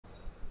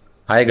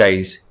Hi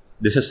guys,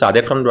 this is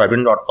Sadek from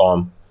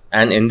driving.com,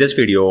 and in this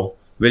video,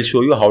 we'll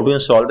show you how to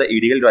install the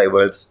EDL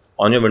drivers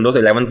on your Windows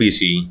 11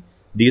 PC.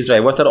 These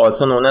drivers are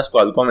also known as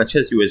Qualcomm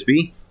HS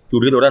USB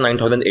QDLoader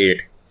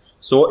 9008.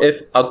 So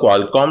if a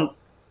Qualcomm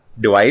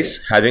device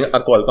having a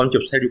Qualcomm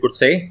chipset, you could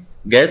say,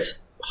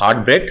 gets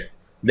hard bricked,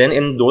 then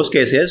in those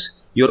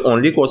cases, your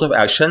only course of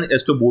action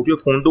is to boot your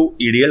phone to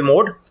EDL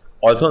mode,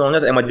 also known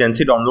as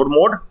emergency download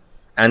mode,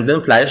 and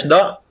then flash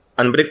the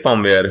unbrick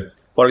firmware.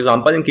 For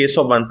example, in case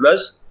of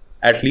OnePlus,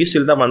 at least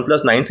till the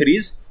OnePlus 9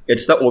 series,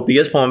 it's the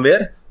OPS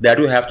firmware that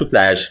you have to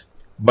flash.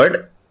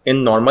 But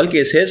in normal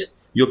cases,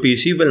 your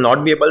PC will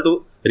not be able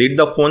to read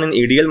the phone in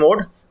EDL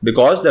mode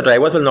because the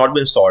drivers will not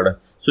be installed.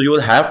 So you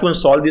will have to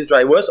install these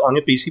drivers on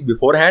your PC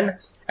beforehand,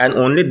 and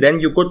only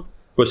then you could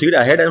proceed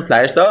ahead and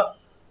flash the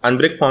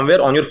unbrick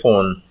firmware on your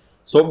phone.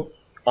 So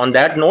on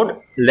that note,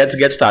 let's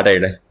get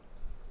started.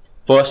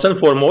 First and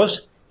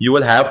foremost, you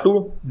will have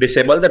to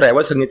disable the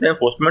driver signature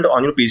enforcement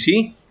on your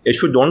PC.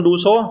 If you don't do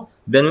so,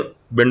 then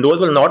Windows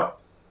will not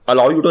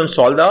allow you to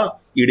install the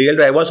EDL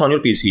drivers on your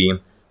PC.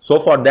 So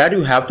for that,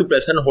 you have to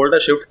press and hold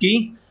the shift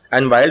key,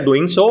 and while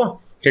doing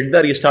so, hit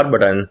the restart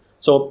button.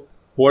 So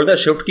hold the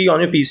shift key on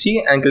your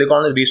PC and click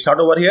on the restart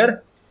over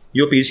here.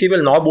 Your PC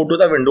will now boot to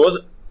the Windows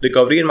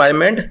recovery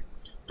environment.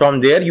 From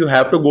there, you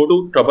have to go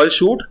to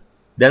troubleshoot,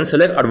 then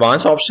select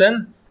advanced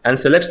option and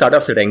select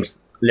startup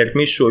settings. Let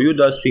me show you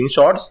the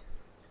screenshots.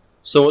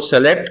 So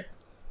select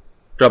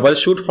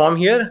troubleshoot from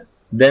here,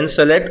 then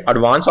select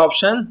advanced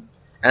option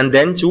and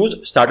then choose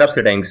startup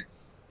settings.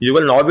 You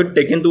will now be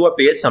taken to a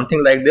page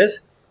something like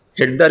this.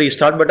 Hit the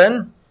restart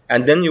button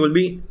and then you will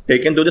be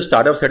taken to the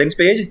startup settings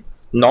page.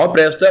 Now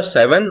press the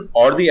 7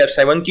 or the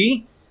F7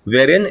 key,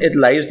 wherein it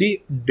lies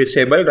the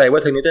disable driver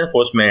signature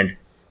enforcement.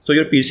 So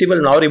your PC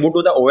will now reboot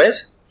to the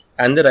OS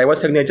and the driver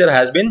signature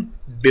has been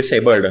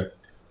disabled.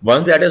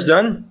 Once that is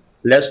done,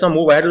 let's now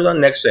move ahead to the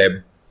next step.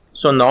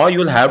 So now you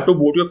will have to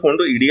boot your phone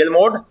to EDL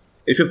mode.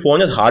 If your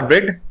phone is hard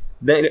bricked,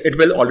 then it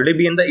will already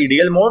be in the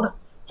EDL mode.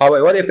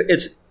 However, if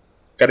it's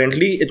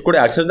currently it could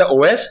access the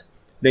OS,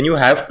 then you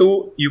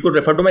could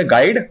refer to my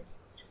guide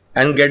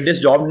and get this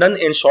job done.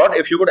 In short,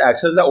 if you could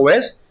access the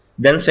OS,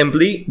 then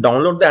simply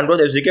download the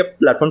Android SDK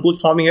platform tools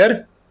from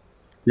here.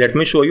 Let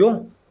me show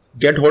you.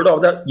 Get hold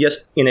of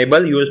the enable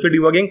USB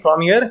debugging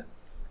from here,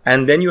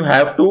 and then you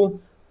have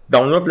to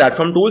download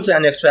platform tools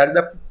and extract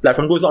the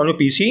platform tools on your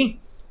PC.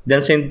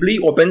 Then simply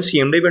open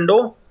CMD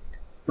window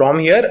from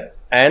here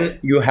and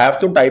you have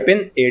to type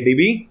in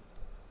ADB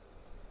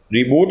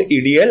reboot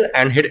EDL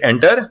and hit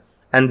enter,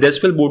 and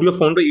this will boot your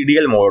phone to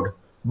EDL mode.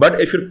 But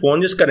if your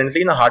phone is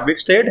currently in a hard brick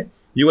state,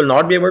 you will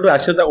not be able to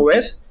access the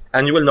OS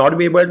and you will not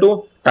be able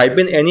to type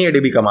in any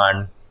ADB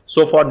command.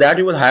 So for that,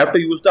 you will have to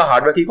use the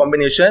hardware key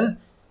combination.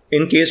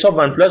 In case of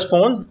OnePlus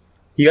phone,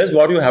 here's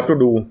what you have to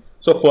do.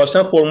 So first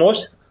and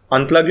foremost,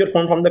 unplug your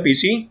phone from the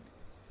PC,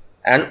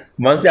 and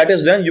once that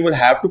is done, you will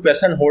have to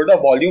press and hold the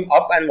volume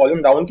up and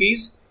volume down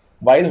keys.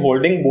 While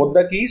holding both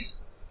the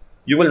keys,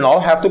 you will now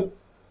have to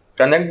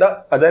connect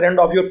the other end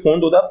of your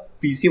phone to the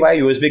PC via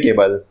USB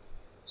cable.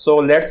 So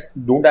let's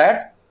do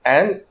that,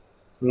 and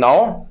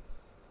now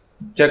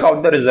check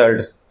out the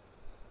result.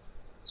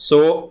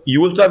 So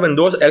use the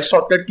Windows X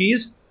shortcut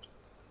keys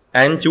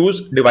and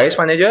choose device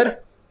manager,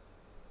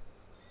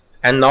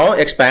 and now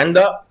expand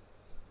the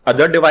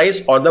other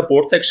device or the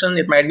port section.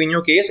 It might be in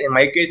your case. In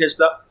my case, it's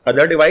the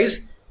other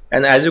device,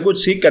 and as you could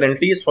see,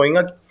 currently it's showing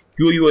a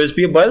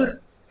QUSB bulb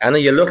and a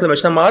yellow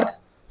exclamation mark.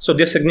 So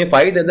this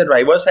signifies that the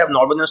drivers have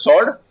not been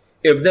installed.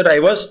 If the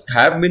drivers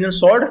have been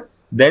installed,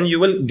 then you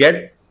will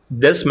get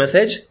this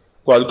message,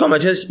 Qualcomm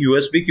HS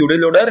USB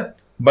QDLoader.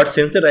 But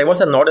since the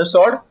drivers are not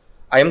installed,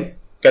 I am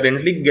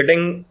currently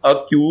getting a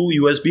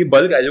QUSB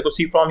bulb, as you could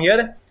see from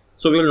here.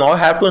 So we will now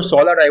have to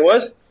install our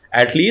drivers.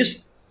 At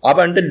least up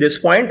until this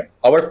point,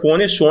 our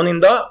phone is shown in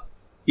the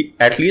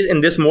at least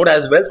in this mode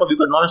as well, so we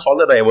could not install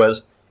the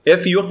drivers.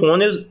 If your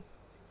phone is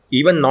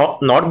even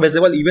not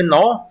visible even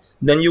now,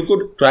 then you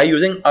could try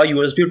using a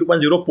USB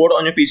 2.0 port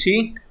on your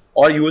PC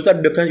or use a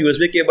different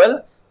USB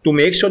cable to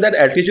make sure that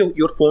at least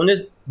your phone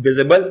is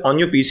visible on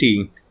your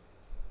PC.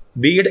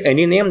 Be it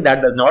any name,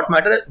 that does not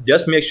matter.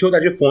 Just make sure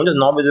that your phone is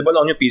not visible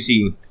on your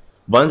PC.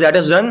 Once that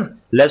is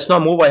done, let's now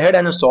move ahead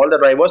and install the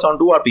drivers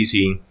onto our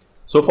PC.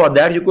 So for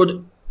that, you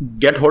could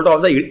get hold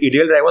of the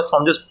EDL drivers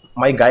from this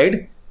my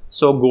guide.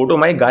 So go to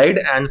my guide,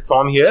 and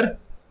from here,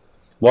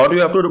 what you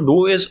have to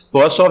do is,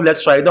 first off,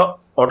 let's try the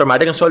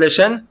automatic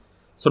installation.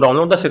 So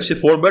download the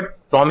 64-bit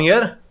from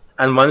here,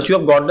 and once you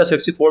have got the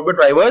 64-bit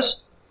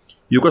drivers,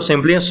 you could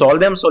simply install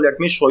them. So let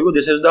me show you.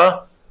 This is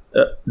the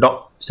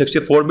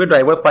 64-bit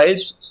driver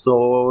files.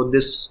 So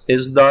this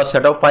is the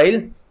setup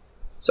file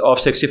of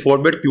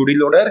 64-bit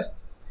QDLoader.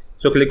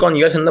 So click on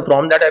yes in the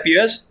prompt that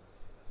appears.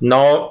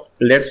 Now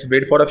let's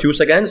wait for a few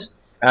seconds,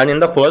 and in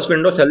the first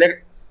window,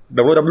 select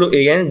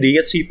WWAN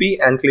DHCP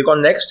and click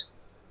on next.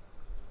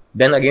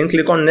 Then again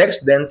click on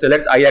next, then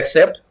select I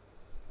accept,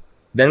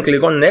 then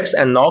click on next,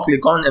 and now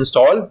click on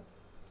install,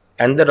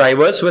 and the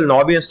drivers will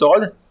now be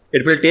installed.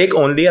 It will take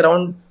only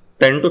around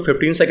 10 to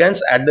 15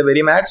 seconds at the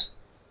very max.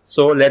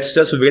 So let's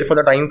just wait for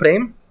the time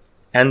frame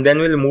and then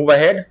we'll move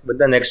ahead with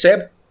the next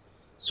step.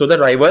 So the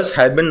drivers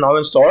have been now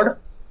installed.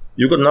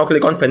 You could now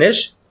click on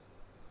finish.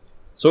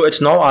 So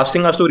it's now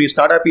asking us to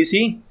restart our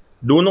PC.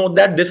 Do note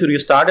that this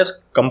restart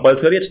is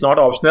compulsory, it's not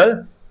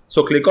optional.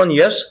 So click on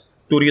yes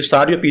to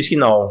restart your PC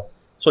now.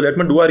 So let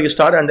me do a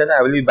restart and then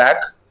I will be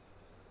back.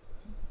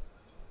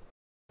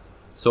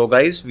 So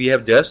guys, we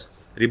have just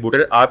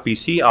rebooted our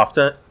PC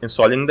after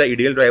installing the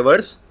EDL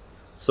drivers.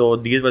 So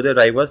these were the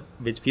drivers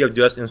which we have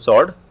just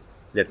installed.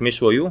 Let me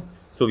show you.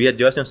 So we have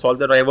just installed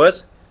the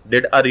drivers,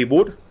 did a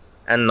reboot,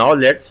 and now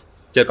let's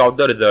check out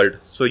the result.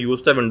 So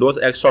use the Windows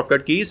X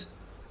shortcut keys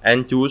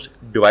and choose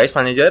device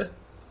manager.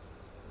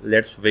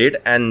 Let's wait,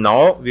 and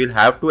now we'll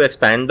have to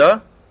expand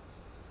the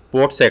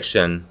port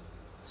section.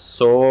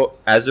 So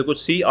as you could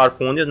see, our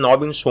phone is now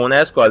being shown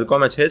as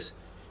Qualcomm HS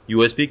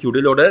USB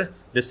QDLoader.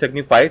 This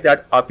signifies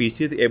that our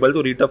PC is able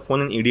to read the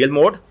phone in EDL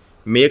mode.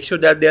 Make sure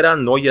that there are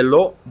no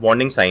yellow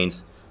warning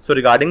signs. So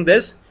regarding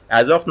this,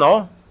 as of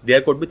now, there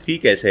could be three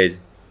cases.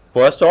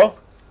 First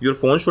off, your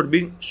phone should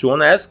be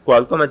shown as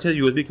Qualcomm HS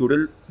USB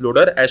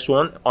QDLoader as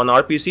shown on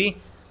our PC.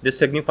 This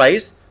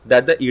signifies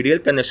that the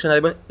EDL connection has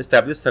been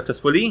established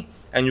successfully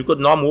and you could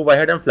now move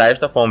ahead and flash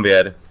the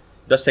firmware.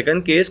 The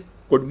second case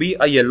could be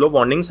a yellow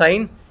warning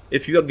sign.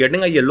 If you are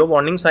getting a yellow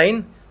warning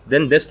sign,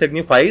 then this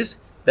signifies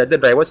that the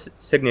driver's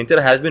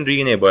signature has been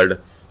re-enabled.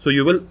 So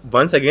you will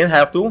once again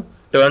have to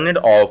turn it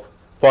off.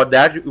 For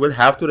that, you will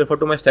have to refer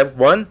to my step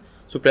 1.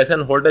 So press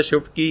and hold the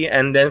shift key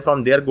and then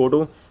from there go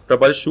to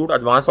troubleshoot,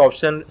 advanced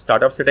option,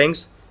 startup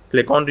settings,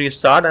 click on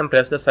restart and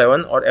press the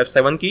 7 or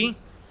F7 key,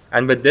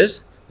 and with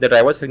this the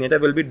driver signature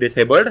will be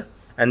disabled,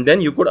 and then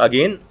you could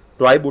again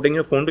try booting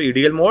your phone to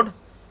EDL mode,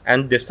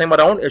 and this time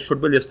around it should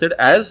be listed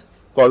as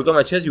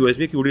Qualcomm HS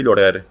USB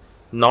QDLoader.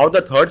 Now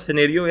the third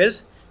scenario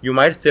is you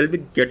might still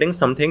be getting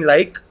something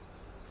like,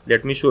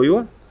 let me show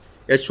you,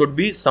 it should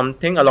be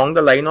something along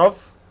the line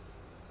of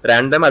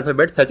random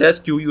alphabet such as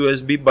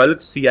QUSB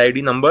bulk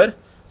CID number.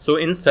 So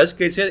in such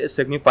cases, it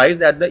signifies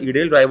that the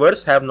EDL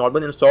drivers have not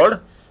been installed.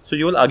 So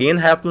you will again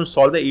have to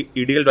install the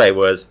EDL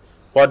drivers.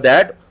 For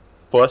that,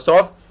 first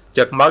off,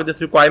 checkmark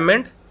this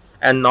requirement,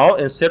 and now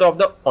instead of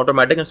the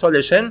automatic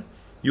installation,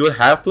 you will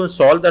have to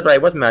install the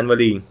drivers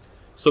manually.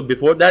 So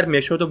before that,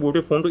 make sure to boot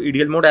your phone to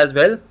EDL mode as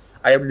well.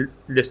 I have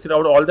listed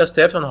out all the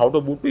steps on how to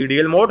boot to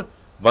EDL mode.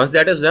 Once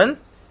that is done,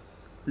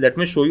 let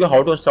me show you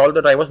how to install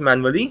the drivers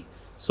manually.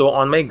 So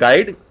on my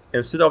guide,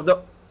 instead of the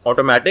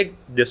automatic,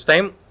 this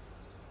time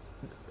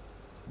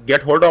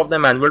get hold of the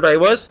manual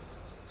drivers.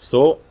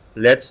 So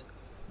let's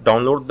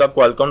download the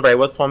Qualcomm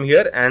drivers from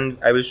here and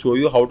I will show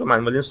you how to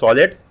manually install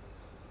it.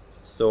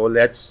 So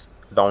let's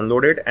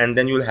download it and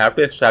then you will have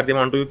to extract them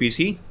onto your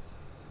PC.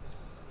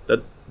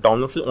 The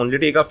download should only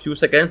take a few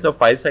seconds. The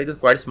file size is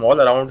quite small,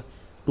 around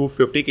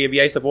 250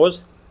 KB I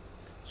suppose.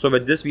 So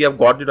with this we have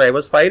got the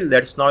drivers file.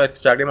 Let's now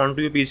extract them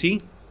onto your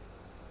PC.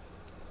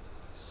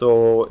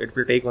 So it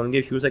will take only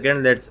a few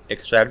seconds. Let's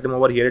extract them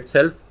over here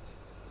itself.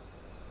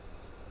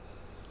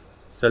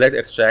 Select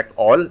extract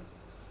all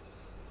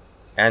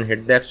and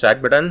hit the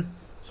extract button.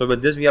 So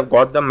with this we have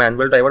got the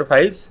manual driver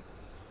files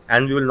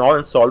and we will now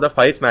install the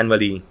files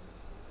manually.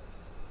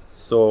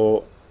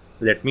 So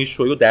let me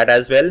show you that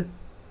as well.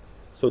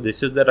 So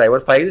this is the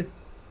driver file.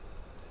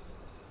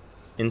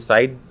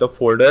 Inside the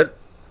folder,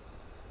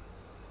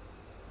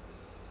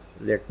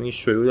 let me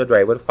show you the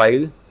driver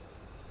file.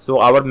 So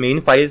our main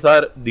files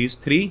are these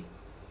three.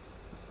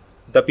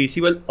 The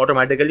PC will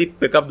automatically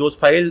pick up those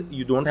files.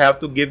 You don't have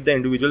to give the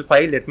individual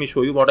file. Let me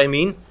show you what I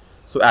mean.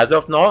 So as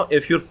of now,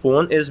 if your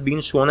phone is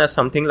being shown as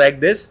something like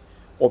this,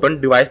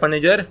 open device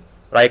manager,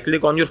 right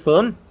click on your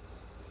phone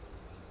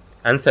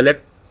and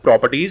select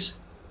properties.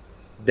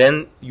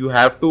 Then you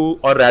have to,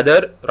 or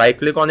rather right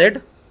click on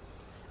it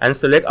and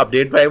select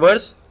update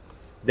drivers.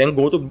 Then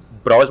go to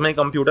browse my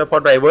computer for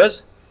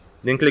drivers.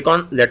 Then click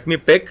on let me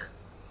pick.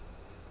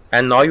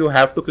 And now you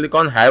have to click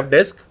on have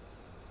disk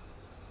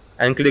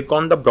and click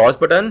on the browse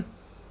button,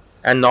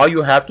 and now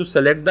you have to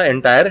select the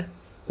entire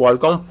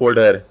Qualcomm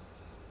folder.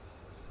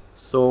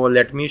 So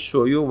let me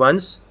show you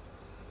once.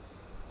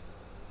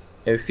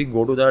 If we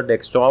go to the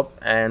desktop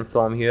and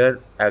from here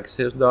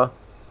access the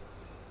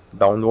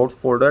downloads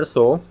folder,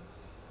 so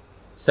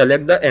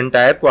select the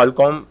entire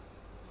Qualcomm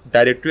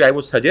directory I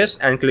would suggest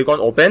and click on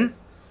open.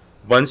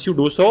 Once you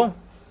do so,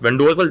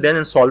 Windows will then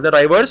install the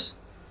drivers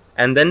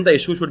and then the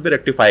issue should be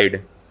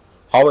rectified.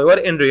 However,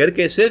 in rare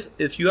cases,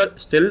 if you are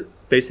still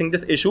facing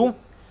this issue,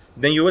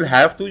 then you will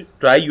have to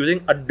try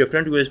using a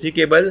different USB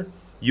cable.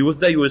 Use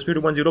the USB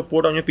 2.0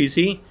 port on your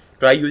PC.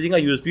 Try using a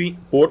USB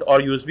port or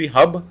USB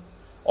hub,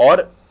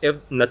 or if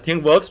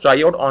nothing works,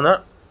 try out on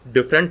a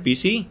different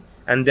PC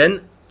and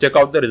then check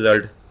out the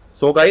result.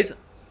 So guys,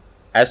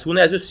 as soon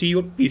as you see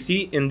your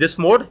PC in this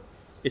mode,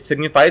 it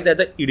signifies that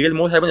the EDL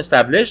mode has been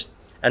established,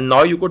 and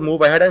now you could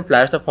move ahead and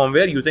flash the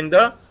firmware using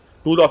the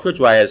tool of your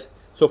choice.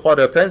 So for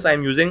reference, I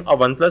am using a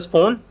OnePlus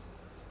phone.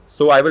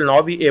 So I will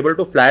now be able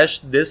to flash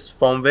this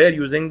firmware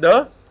using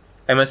the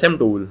MSM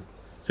tool.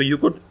 So you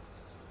could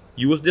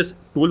use this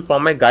tool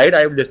from my guide. I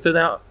have listed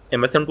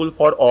MSM tool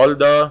for all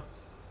the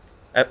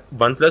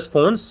OnePlus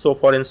phones. So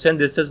for instance,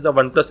 this is the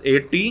OnePlus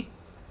 8T,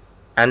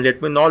 and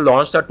let me now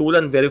launch the tool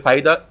and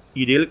verify the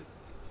EDL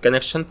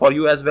connection for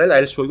you as well.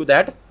 I'll show you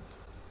that.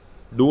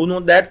 Do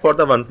note that for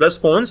the OnePlus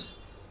phones,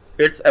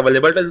 it's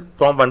available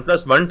from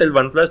OnePlus 1 till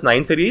OnePlus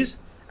 9 series,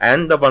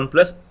 and the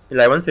OnePlus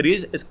 11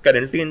 series is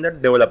currently in the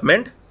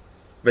development.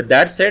 With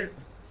that said,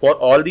 for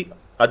all the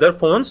other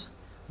phones,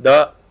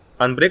 the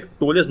unbrick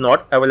tool is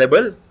not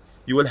available.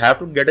 You will have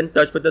to get in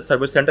touch with the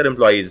service center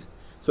employees.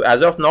 So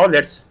as of now,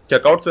 let's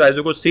check out. So as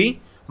you could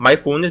see, my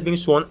phone is being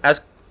shown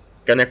as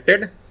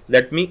connected.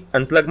 Let me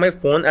unplug my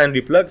phone and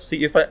replug.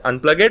 See, if I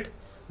unplug it,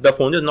 the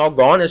phone is now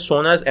gone. It's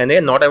shown as NA,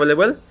 not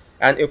available.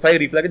 And if I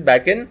replug it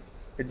back in,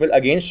 it will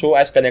again show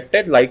as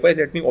connected. Likewise,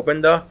 let me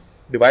open the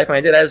device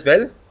manager as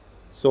well.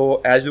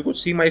 So as you could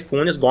see, my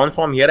phone is gone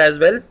from here as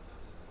well.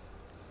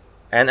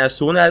 And as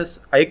soon as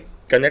I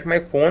connect my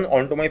phone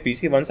onto my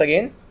PC once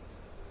again,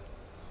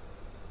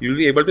 you will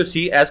be able to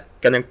see as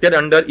connected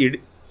under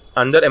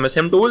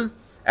MSM tool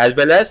as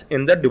well as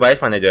in the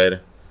device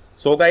manager.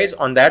 So guys,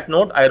 on that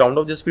note, I round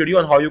off this video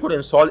on how you could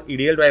install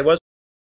EDL drivers